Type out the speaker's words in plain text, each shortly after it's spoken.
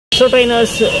So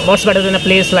trainers, what's better than a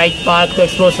place like park to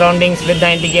explore surroundings with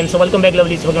Niantic games? So welcome back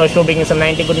lovely, spoken about show bringing some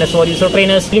Niantic goodness for you. So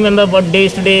trainers, remember what day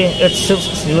is today? It's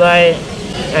 6th July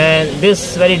and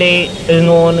this very day is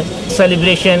known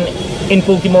celebration in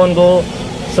Pokemon Go.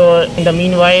 So in the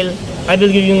meanwhile, I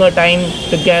will give you a time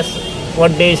to guess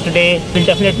what day is today. We'll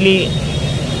definitely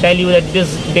tell you that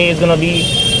this day is gonna be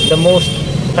the most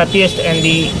happiest and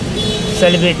the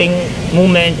celebrating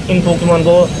moment in Pokemon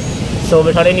Go. So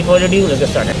without any further ado, let's get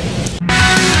started.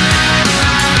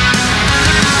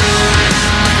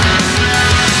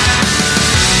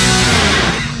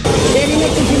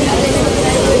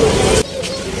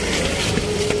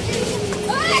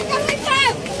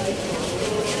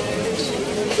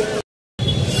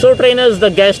 So trainers, the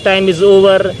guess time is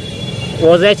over.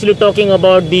 Was actually talking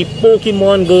about the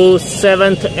Pokemon Go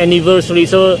 7th anniversary.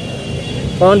 So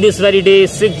on this very day,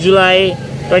 6th July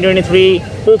 2023,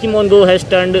 Pokemon Go has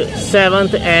turned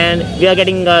 7th and we are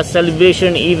getting a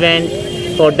celebration event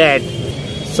for that.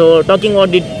 So talking about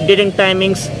the date and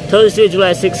timings, Thursday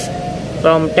July 6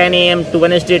 from 10 AM to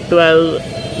Wednesday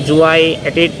 12 July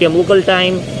at 8 PM local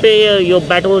time. Pair your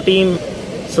battle team.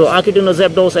 So Architectural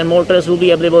Zapdos and Moltres will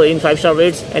be available in 5-star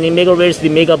rates, and in Mega rates the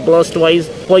Mega Blastoise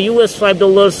for US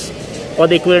 $5 or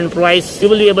the equivalent price. You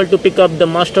will be able to pick up the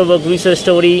Masterwork Research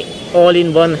Story all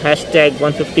in one hashtag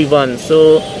 151.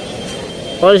 So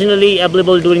originally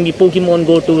available during the Pokemon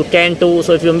Go to Kanto.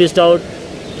 So if you missed out,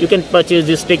 you can purchase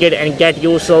this ticket and get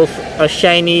yourself a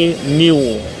shiny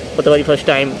Mew for the very first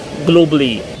time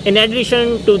globally. In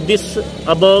addition to this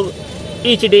above,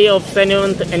 each day of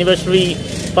 7th anniversary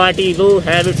party will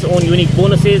have its own unique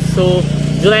bonuses. So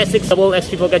July 6 double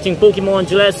XP for catching Pokemon,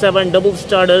 July 7 double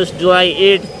Stardust, July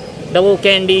 8 double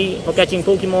Candy for catching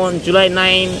Pokemon, July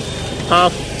 9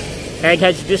 half Egg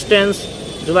Hatch distance,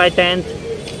 July 10th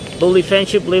Bully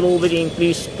Friendship level will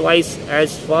increase twice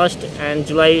as fast, and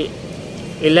July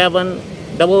 11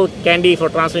 double Candy for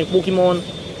transferring Pokemon,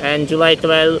 and July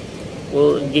 12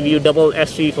 will give you double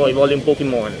XP for evolving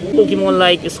Pokemon. Pokemon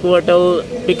like Squirtle,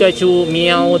 Pikachu,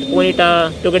 Meowth,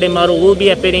 Ponyta, Togedemaru will be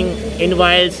appearing in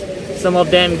wilds, some of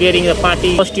them wearing a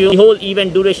party costume. The whole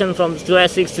event duration from July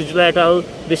 6 to July 12,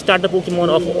 the starter Pokemon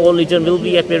of all regions will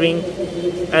be appearing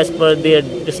as per their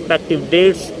respective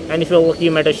dates, and if you're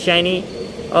looking at a shiny,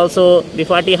 also the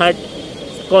Party Hut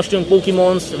costume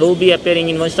Pokemons will be appearing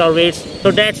in 1-star rates.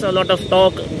 So that's a lot of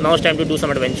talk, now it's time to do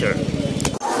some adventure.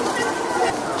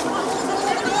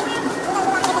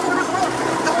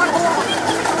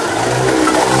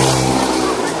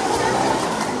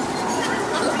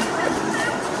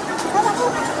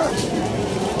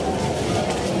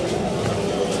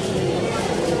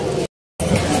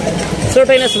 So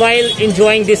trainers, while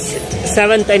enjoying this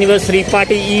 7th anniversary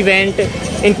party event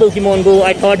in Pokemon Go,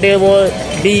 I thought there would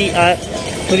be a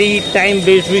free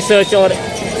time-based research or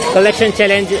collection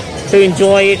challenge to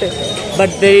enjoy it, but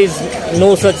there is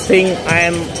no such thing. I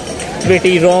am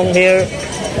pretty wrong here.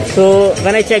 So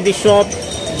when I check the shop,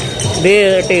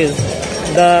 there it is,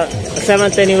 the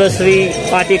 7th anniversary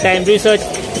party time research,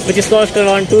 which is cost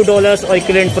around $2 or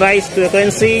equivalent price to a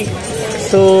currency.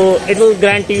 So it will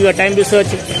grant you a time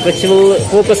research which will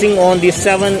focusing on the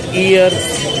 7-year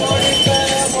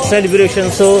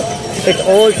celebration. So it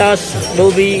all tasks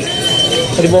will be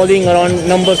revolving around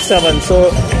number 7.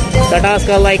 So the tasks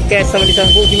are like catch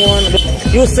 77 Pokemon,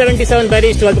 use 77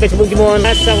 berries to help catch Pokemon,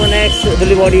 catch 7 eggs will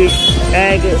reward you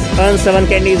egg, earn 7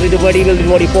 candies with the body will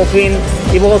reward you Poffin,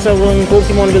 evolve 7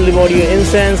 Pokemon will reward you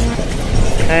incense,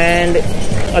 and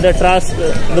other tasks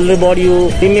will reward you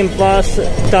premium pass,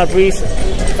 star priest,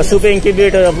 a super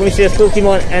incubator of mysterious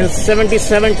Pokemon, and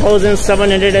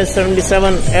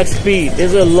 77,777 XP.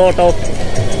 There's a lot of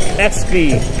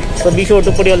XP. So be sure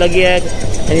to put your lucky egg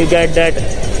and you get that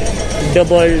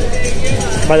doubled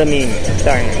by the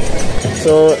meantime.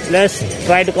 So let's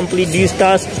try to complete these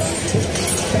tasks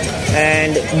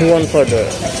and move on further.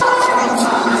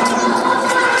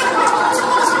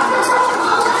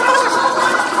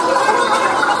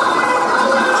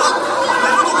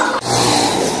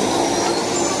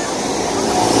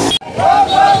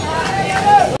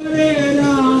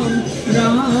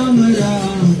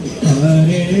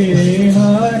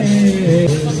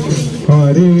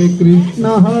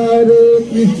 Hare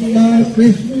Krishna,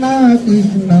 Krishna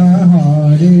Krishna,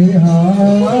 Hare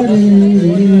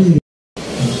Hare.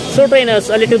 So trainers,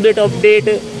 a little bit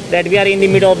update that we are in the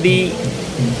middle of the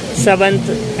 7th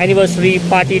anniversary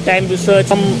party time research.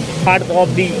 Some part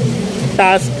of the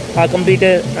tasks are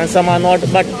completed and some are not,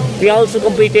 but we also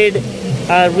completed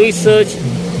a research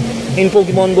in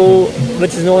Pokemon Go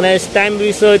which is known as time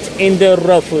research in the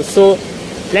rough. So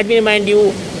let me remind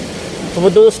you, For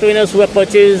those trainers who have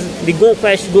purchased the Go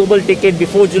Fest Global ticket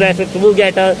before July 5th will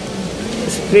get a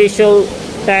special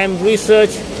time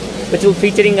research which will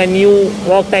featuring a new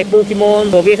rock type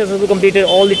Pokemon. So we have successfully completed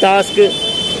all the tasks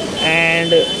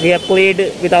and we have played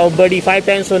with our buddy 5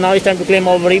 times. So now it's time to claim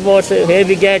our rewards. Here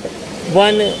we get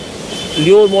 1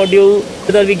 lure module,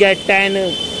 whether we get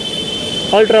 10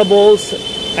 ultra balls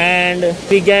and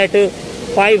we get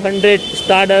 500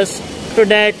 stardust. After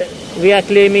that we are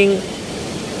claiming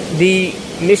the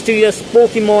mysterious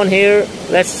Pokemon here.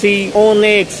 Let's see,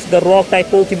 Onyx, the rock type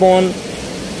Pokemon.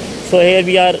 So here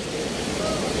we are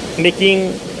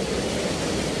making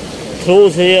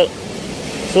throws here.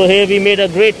 So here we made a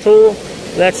great throw.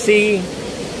 Let's see,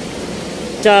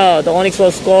 the Onyx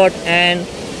was caught and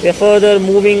we are further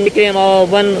moving. We claim our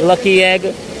 1 lucky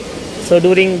egg. So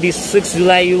during the 6th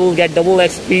July you will get double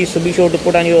XP, so be sure to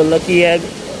put on your lucky egg.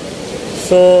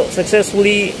 So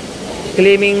successfully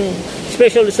claiming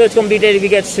special research completed. We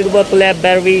get silver collab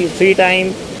berry 3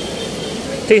 times,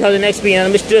 3000 XP, and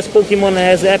a mysterious Pokemon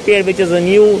has appeared which is a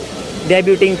new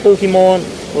debuting Pokemon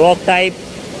rock type.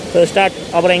 So start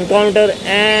our encounter,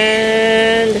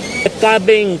 and the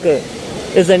Carbink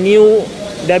is a new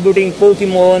debuting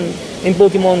Pokemon in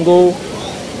Pokemon Go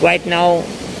right now.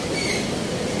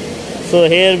 So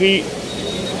here we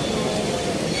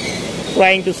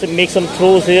trying to make some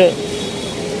throws here.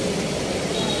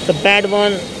 The bad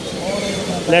one,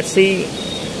 let's see,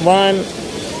 1 and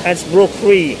it's broke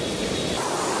free.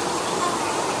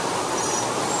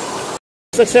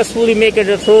 Successfully make it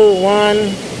a throw,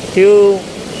 1, 2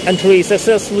 and 3.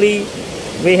 Successfully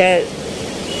we have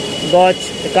got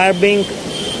the Carbink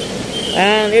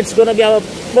and it's gonna be our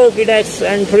Pokédex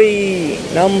entry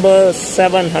number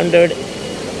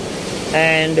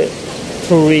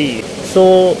 703.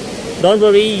 So don't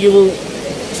worry, you will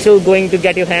still going to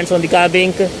get your hands on the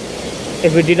Carbink.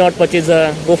 If you did not purchase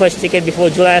a Go Fest ticket before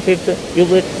July 5th, it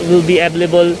will be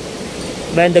available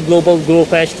when the Global Go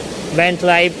Fest went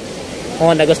live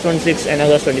on August 26 and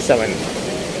August 27.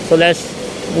 So let's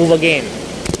move again.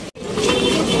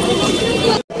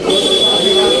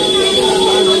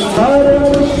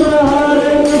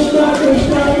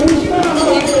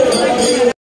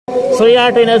 So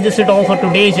yeah trainers, this is all for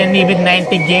today's journey with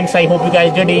Niantic Games. I hope you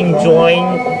guys did enjoying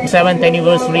 7th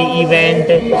anniversary event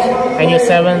and your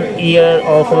 7th year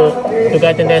of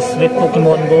togetherness with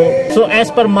Pokemon Go. So as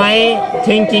per my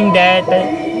thinking that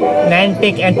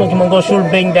Niantic and Pokemon Go should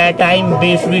bring that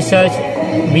time-based research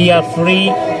via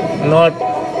free, not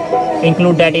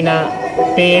include that in a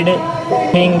paid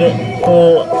thing.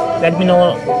 So let me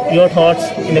know your thoughts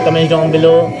in the comments down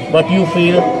below, what you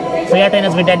feel. So yeah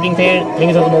trainers, with that being said, thank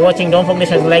you so much for watching. Don't forget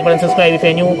to hit the like button, subscribe if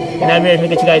you're new, and I'll be ready to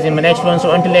catch you guys in my next one.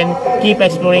 So until then, keep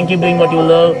exploring, keep doing what you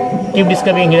love, keep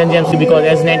discovering hidden gems, because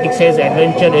as Niantic says,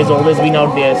 adventure is always been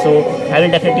out there. So I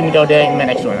will definitely meet out there in my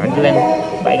next one. Until then,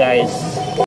 bye guys.